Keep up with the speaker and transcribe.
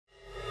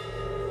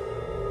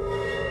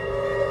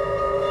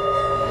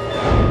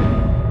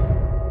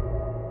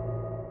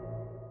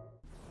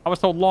was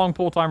told long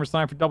pull timers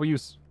time for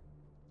W's.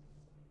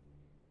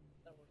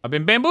 I've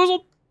been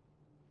bamboozled.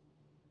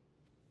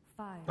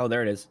 5, Oh,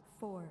 there it is.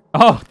 4,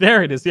 Oh,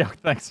 there it is. Yeah,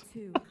 thanks.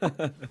 2,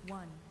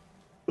 1.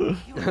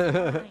 Your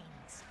minds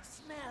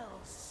smell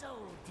so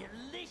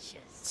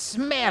delicious.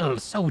 Smell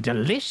so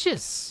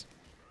delicious.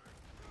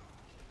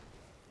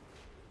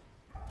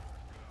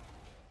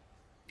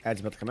 Ad's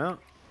about to come out.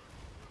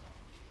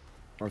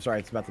 Or, I'm sorry,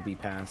 it's about to be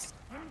passed.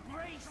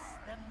 Embrace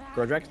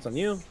the Grodrex, it's on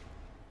you.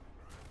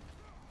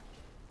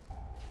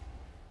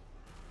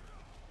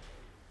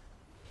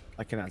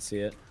 I cannot see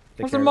it.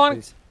 Take Where's care the of it, demonic?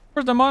 please.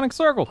 Where's the demonic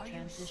circle?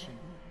 Transition.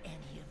 any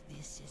of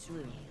this is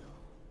real.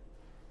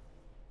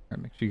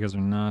 Alright, make sure you guys are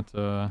not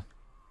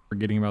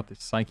forgetting about the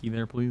psyche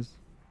there, please.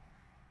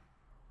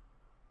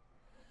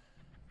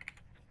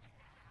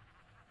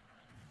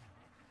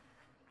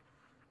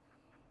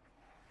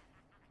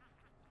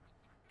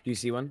 Do you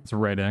see one? It's a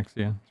red X,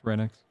 yeah. It's red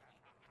X.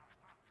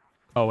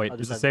 Oh wait,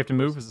 is it safe to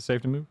move? Is it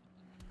safe to move?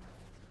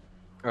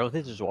 I don't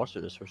think there's walls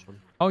through this first one.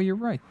 Oh, you're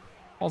right.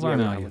 Walls are Yeah,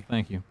 now. we Yeah, have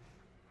thank you.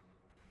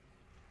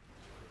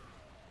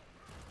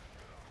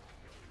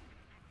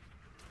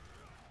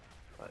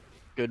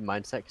 Good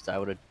mindset, because I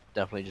would have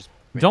definitely just.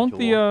 ran Don't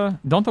into a wall.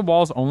 don't the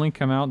walls only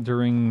come out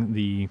during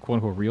the quote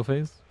unquote real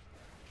phase?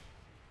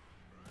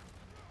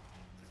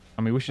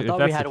 I mean, we should. I If thought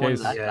we that's had the one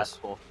case, that Yes.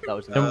 full. That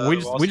was Then we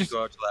The just- walls we did just-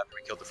 go out till after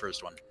we killed the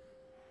first one.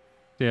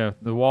 yeah,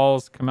 the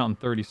walls come out in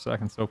 30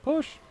 seconds. So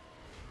push.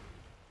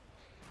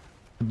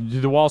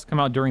 Do the walls come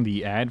out during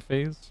the ad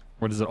phase,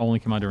 or does it only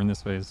come out during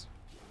this phase?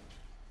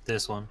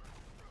 This one.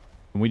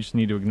 And we just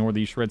need to ignore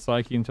the shred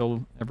psyche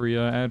until every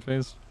ad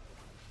phase.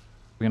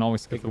 We can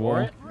always skip the wall.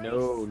 Ignore it?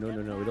 No, no,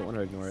 no, no. We don't want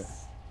to ignore it.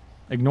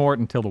 Ignore it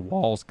until the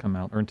walls come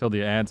out, or until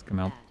the ads come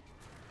out.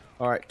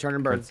 All right, turn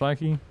and burn. Shred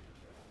psyche.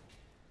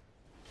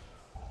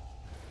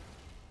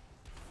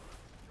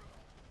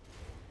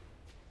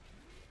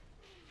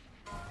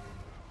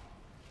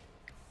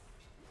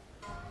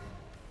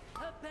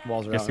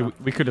 Walls are Yeah, out see, now.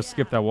 we could have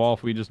skipped that wall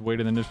if we just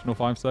waited an additional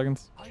 5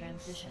 seconds.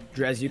 Transition.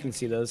 Drez, you can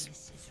see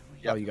those.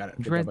 Oh, you got it.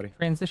 Good job, buddy.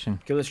 Transition.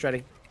 Kill the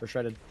shreddy. We're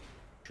shredded.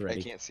 I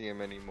Shreddy. can't see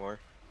him anymore.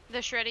 The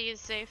shreddy is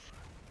safe.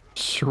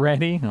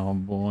 Shreddy? Oh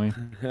boy.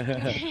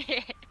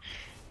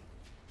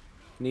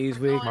 Knees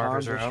weak, Markers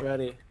arms are are out.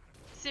 shreddy.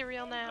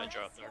 Cereal now. I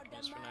dropped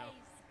darkness for now.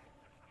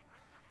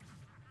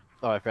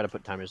 Oh, I forgot to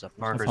put timers up.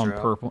 Markers It's on are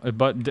out. purple.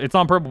 But it's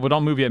on purple, but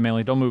don't move yet,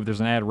 Melee. Don't move. There's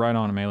an ad right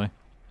on it, Melee.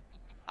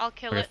 I'll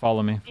kill Okay, it.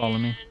 follow me. Follow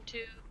me. And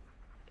two.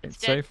 It's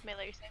dead. safe.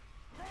 Melee, you're safe.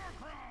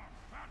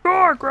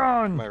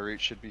 Gorgon! My root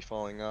should be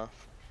falling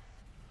off.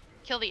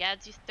 Kill the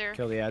ads, you there.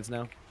 Kill the ads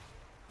now.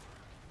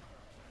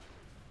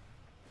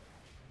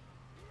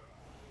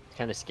 It's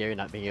kind of scary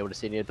not being able to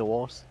see any of the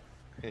walls.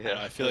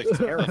 Yeah, I feel like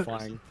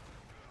Terrifying.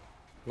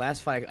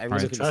 Last fight, I really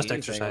Alright. couldn't Trust see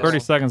anything. exercise. 30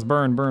 seconds.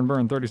 Burn, burn,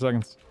 burn. 30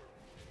 seconds.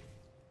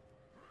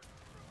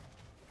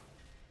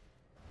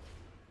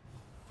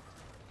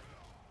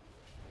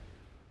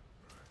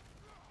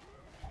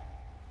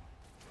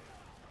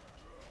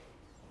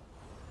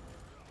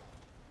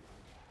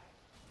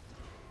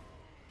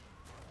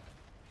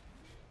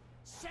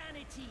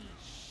 Sanity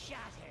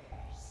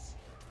shatters.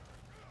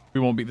 We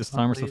won't beat this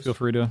timer, so please. feel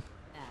free to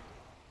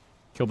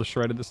kill the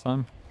shredded this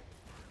time.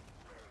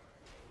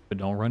 But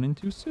don't run in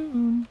too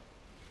soon.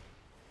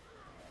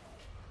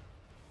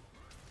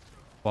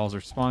 Walls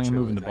are spawning and Sure,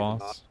 moving the Dagnabbit.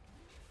 boss.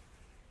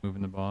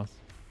 Moving the boss.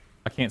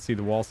 I can't see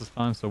the walls this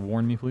time, so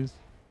warn me, please.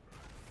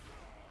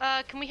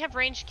 Can we have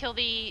range kill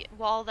the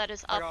wall that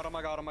is I up? got him,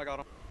 I got him, I got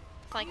him.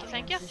 Thank you,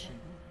 thank you. Transition.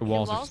 The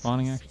walls are walls?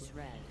 spawning, actually. Is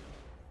red.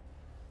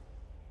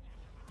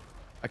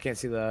 I can't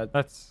see the.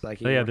 That's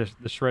Psyche, yeah, yeah.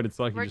 the shredded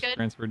psyche We're just good.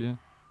 transferred you.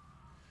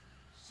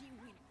 She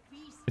will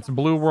feast It's a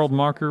blue world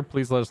marker.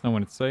 Please let us know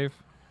when it's safe.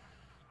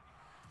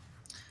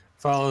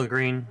 Follow the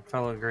green.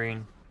 Follow the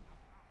green.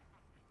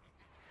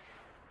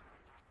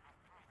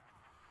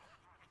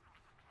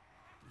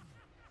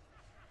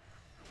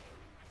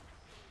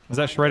 Is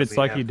that shredded We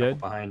have a psyche couple dead?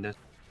 behind it.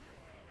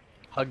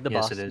 Hug the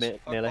Yes, boss, it is.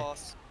 Fuck Melee.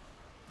 boss.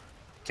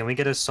 Can we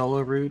get a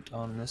solo route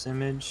on this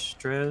image,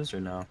 Drez, or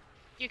no?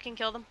 You can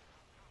kill them.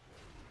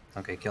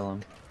 Okay, kill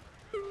him.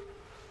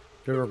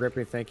 River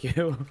gripping, thank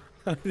you.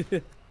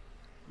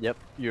 Yep,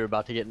 you're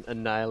about to get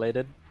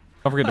annihilated.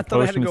 Don't forget I to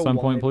thought I had potion to at go some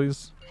point, wide.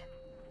 please.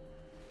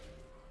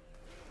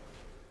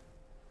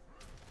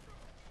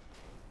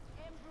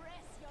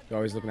 You're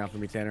always looking out for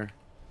me, Tanner.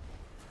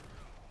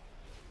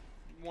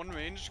 One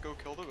range, go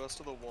kill the rest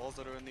of the walls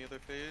that are in the other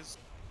phase.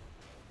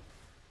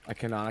 I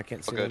cannot. I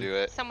can't see I'll go them. do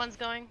it. Someone's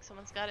going.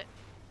 Someone's got it.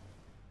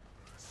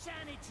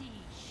 sanity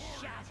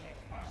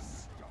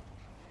shatters.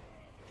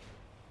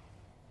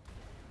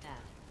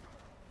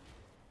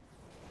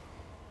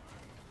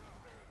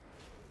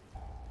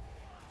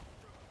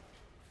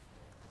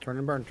 Turn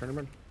and burn. Turn and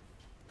burn.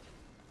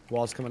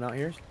 Walls coming out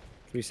here.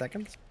 3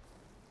 seconds.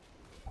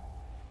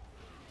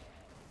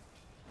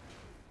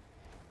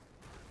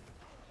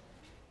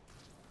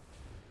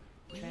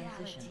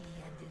 Transition.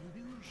 Reality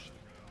and illusion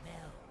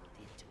meld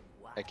into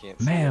one. I can't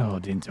see.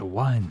 Meld into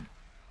one.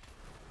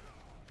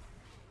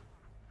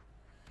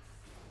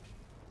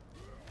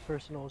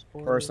 Personals,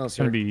 boys. Personals It's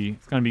gonna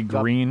here. be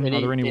Drop green. Are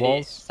there any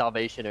walls?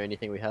 Salvation or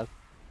anything we have?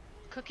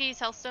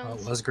 Cookies, Oh, hellstones.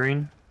 it was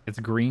green. It's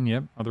green.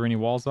 Yep. Are there any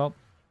walls up?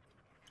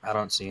 I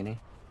don't see any.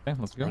 Okay,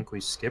 let's I go. think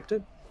we skipped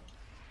it.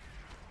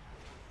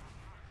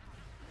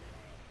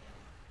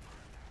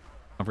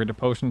 Upgrade to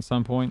potion at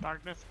some point.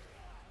 Darkness.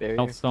 Barrier.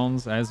 Health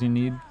stones as you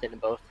need. Hitting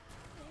both.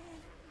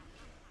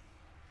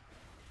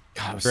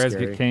 God, Drez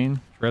scary. get Kane.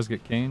 Drez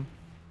get Kane.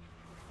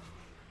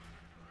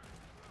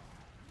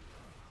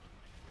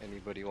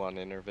 Anybody want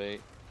to innervate?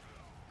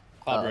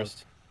 Cloud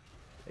Burst.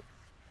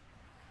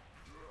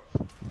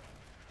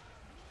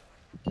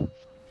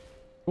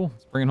 Cool.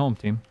 Let's bring it home,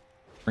 team.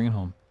 Bring it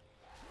home.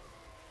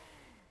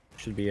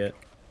 Should be it.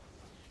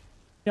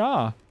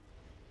 Yeah.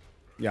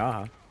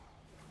 Yeah.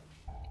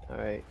 All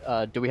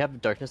right. Do we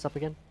have darkness up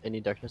again? Any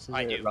darknesses?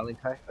 I or do. Rallying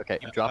cry? Okay.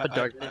 Drop a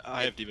darkness.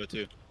 I have Devo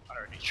too. I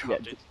already Yeah,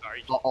 dropped it.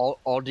 Sorry.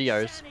 all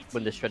DRs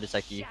when this shredded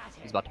psyche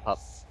is about to pop.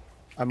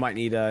 I might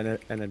need an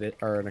edit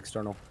or an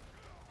external.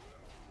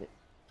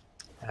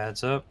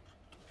 Adds up.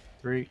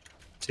 3,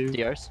 2,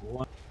 DRs.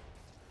 1.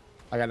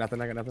 I got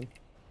nothing. I got nothing.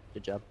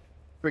 Good job.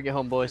 Bring it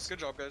home, boys. Good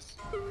job, guys.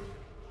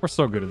 We're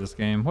so good at this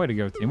game. Way to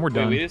go, team. We're Wait,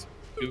 done. we just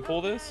do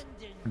pull this?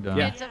 We're done.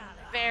 Yeah. It's a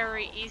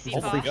very easy Oh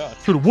my boss. god.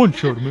 Should have one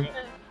shot me.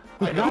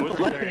 I know it's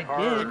very I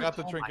hard. got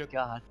the Oh my trinket.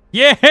 god.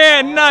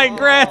 Yeah, night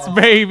grats,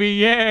 baby.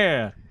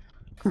 Yeah.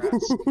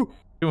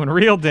 Doing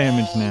real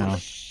damage now.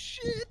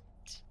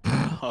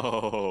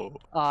 Oh.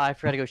 Oh, I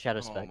forgot to go Shadow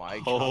Oh Spec. my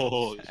god.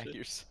 Oh, Zach, shit.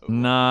 you're so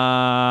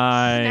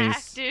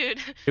Nice. Snack,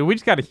 dude. Dude, we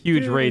just got a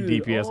huge raid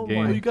Dude, DPS oh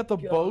game. Oh, you got the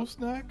bow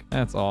snack?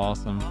 That's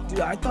awesome.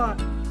 Dude, I thought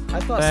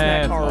That's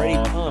Snack already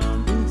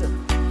awesome. pumped.